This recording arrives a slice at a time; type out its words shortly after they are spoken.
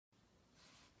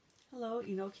Hello,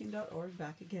 Enochian.org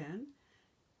back again.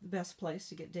 The best place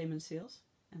to get daemon seals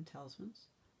and talismans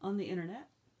on the internet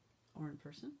or in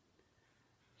person.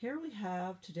 Here we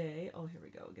have today, here we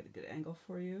go, get a good angle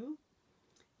for you,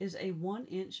 is a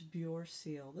 1-inch Buer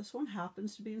seal. This one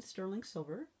happens to be in sterling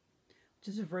silver, which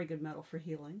is a very good metal for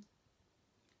healing.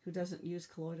 Who doesn't use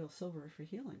colloidal silver for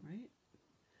healing, right?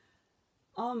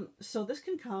 So this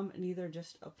can come in either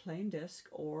just a plain disc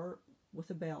or with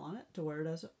a bail on it to wear it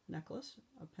as a necklace,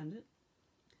 a pendant.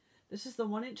 This is the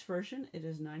 1-inch version. It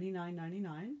is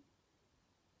 $99.99.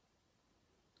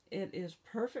 It is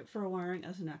perfect for wearing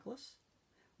as a necklace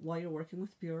while you're working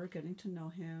with Buer, getting to know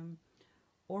him,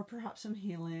 or perhaps some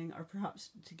healing, or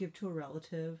perhaps to give to a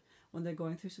relative when they're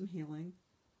going through some healing.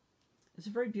 It's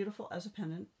very beautiful as a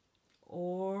pendant,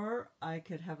 or I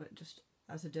could have it just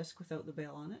as a disc without the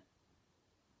bail on it.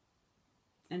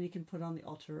 And you can put on the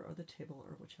altar or the table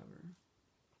or whichever.